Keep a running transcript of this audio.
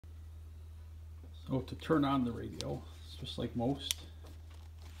So to turn on the radio, it's just like most.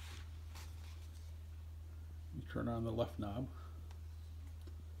 You turn on the left knob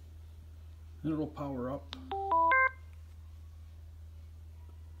and it'll power up.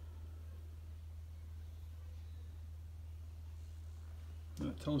 And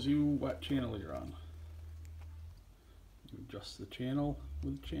it tells you what channel you're on. You adjust the channel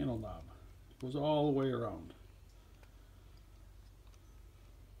with the channel knob. It goes all the way around.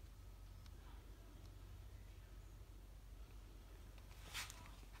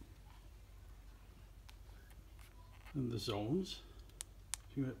 And the zones,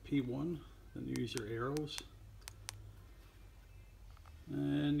 if you hit P1, then you use your arrows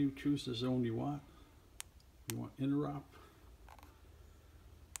and you choose the zone you want. You want interop,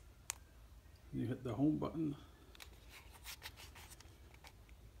 you hit the home button,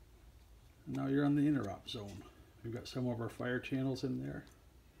 and now you're on the interop zone. We've got some of our fire channels in there,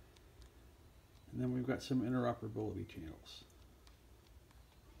 and then we've got some interoperability channels.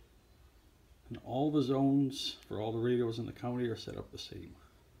 And all the zones for all the radios in the county are set up the same.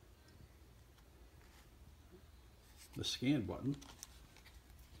 The scan button,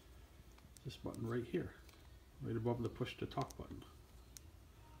 this button right here, right above the push to talk button.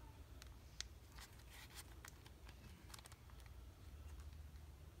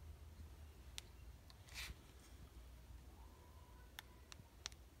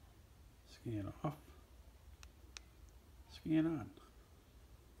 Scan off, scan on.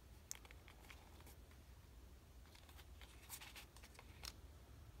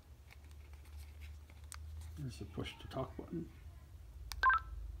 There's the push to talk button.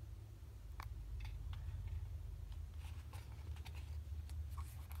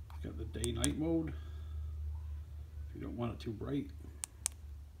 Got the day-night mode if you don't want it too bright.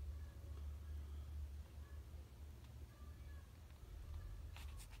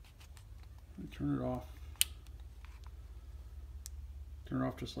 And turn it off. Turn it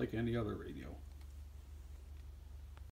off just like any other radio.